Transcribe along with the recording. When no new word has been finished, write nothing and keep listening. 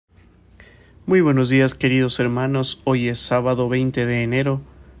Muy buenos días, queridos hermanos. Hoy es sábado 20 de enero,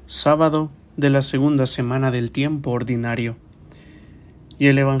 sábado de la segunda semana del tiempo ordinario. Y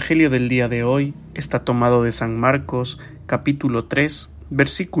el Evangelio del día de hoy está tomado de San Marcos, capítulo 3,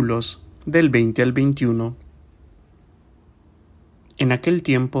 versículos del 20 al 21. En aquel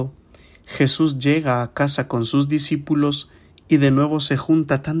tiempo, Jesús llega a casa con sus discípulos y de nuevo se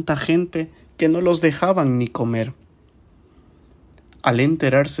junta tanta gente que no los dejaban ni comer. Al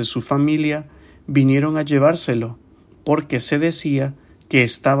enterarse su familia, vinieron a llevárselo, porque se decía que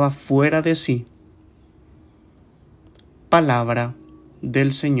estaba fuera de sí. Palabra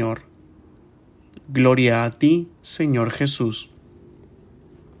del Señor. Gloria a ti, Señor Jesús.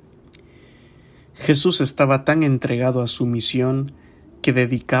 Jesús estaba tan entregado a su misión que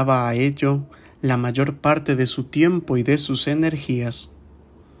dedicaba a ello la mayor parte de su tiempo y de sus energías.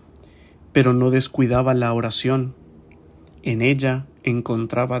 Pero no descuidaba la oración. En ella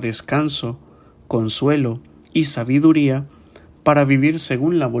encontraba descanso, consuelo y sabiduría para vivir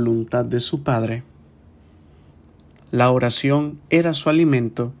según la voluntad de su Padre. La oración era su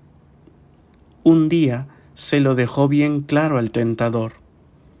alimento. Un día se lo dejó bien claro al tentador: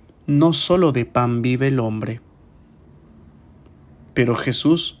 no solo de pan vive el hombre. Pero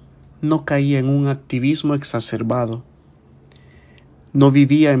Jesús no caía en un activismo exacerbado. No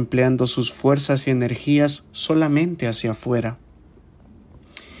vivía empleando sus fuerzas y energías solamente hacia afuera.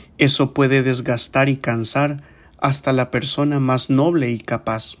 Eso puede desgastar y cansar hasta la persona más noble y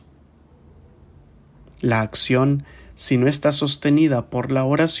capaz. La acción, si no está sostenida por la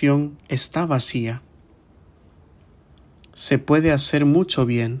oración, está vacía. Se puede hacer mucho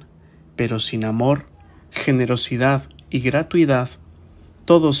bien, pero sin amor, generosidad y gratuidad,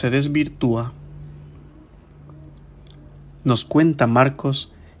 todo se desvirtúa. Nos cuenta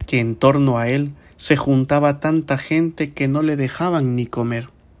Marcos que en torno a él se juntaba tanta gente que no le dejaban ni comer.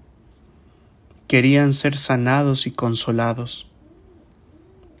 Querían ser sanados y consolados.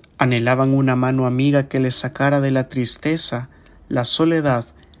 Anhelaban una mano amiga que les sacara de la tristeza, la soledad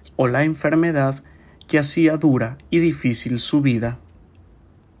o la enfermedad que hacía dura y difícil su vida.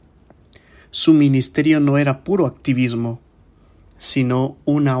 Su ministerio no era puro activismo, sino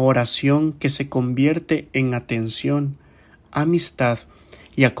una oración que se convierte en atención, amistad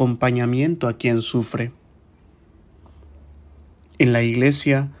y acompañamiento a quien sufre. En la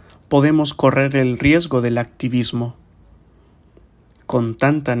Iglesia podemos correr el riesgo del activismo. Con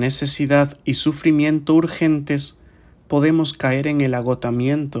tanta necesidad y sufrimiento urgentes, podemos caer en el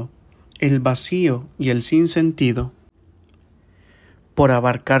agotamiento, el vacío y el sinsentido. Por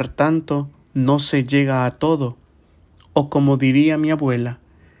abarcar tanto, no se llega a todo, o como diría mi abuela,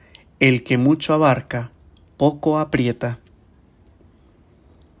 el que mucho abarca, poco aprieta.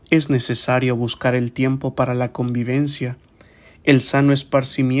 Es necesario buscar el tiempo para la convivencia, el sano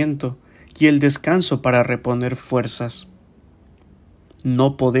esparcimiento y el descanso para reponer fuerzas.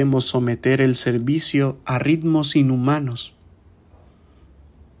 No podemos someter el servicio a ritmos inhumanos.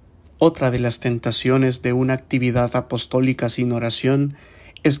 Otra de las tentaciones de una actividad apostólica sin oración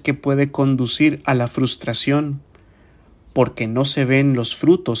es que puede conducir a la frustración, porque no se ven los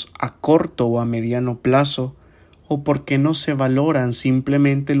frutos a corto o a mediano plazo, o porque no se valoran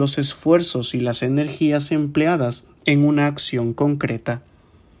simplemente los esfuerzos y las energías empleadas en una acción concreta.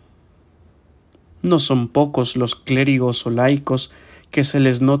 No son pocos los clérigos o laicos que se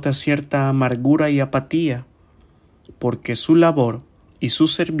les nota cierta amargura y apatía, porque su labor y su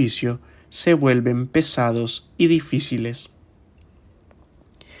servicio se vuelven pesados y difíciles.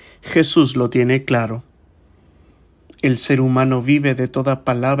 Jesús lo tiene claro. El ser humano vive de toda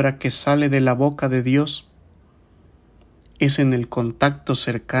palabra que sale de la boca de Dios. Es en el contacto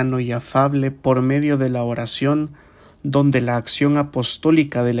cercano y afable por medio de la oración donde la acción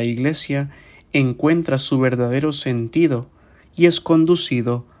apostólica de la Iglesia encuentra su verdadero sentido y es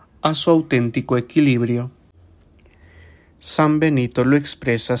conducido a su auténtico equilibrio. San Benito lo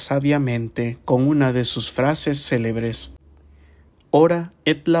expresa sabiamente con una de sus frases célebres: Ora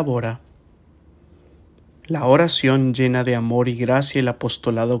et labora. La oración llena de amor y gracia el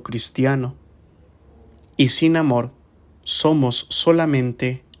apostolado cristiano, y sin amor somos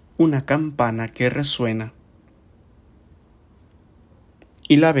solamente una campana que resuena.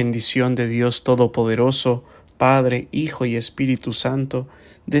 Y la bendición de Dios Todopoderoso, Padre, Hijo y Espíritu Santo,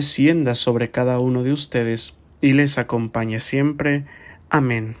 descienda sobre cada uno de ustedes y les acompañe siempre.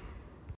 Amén.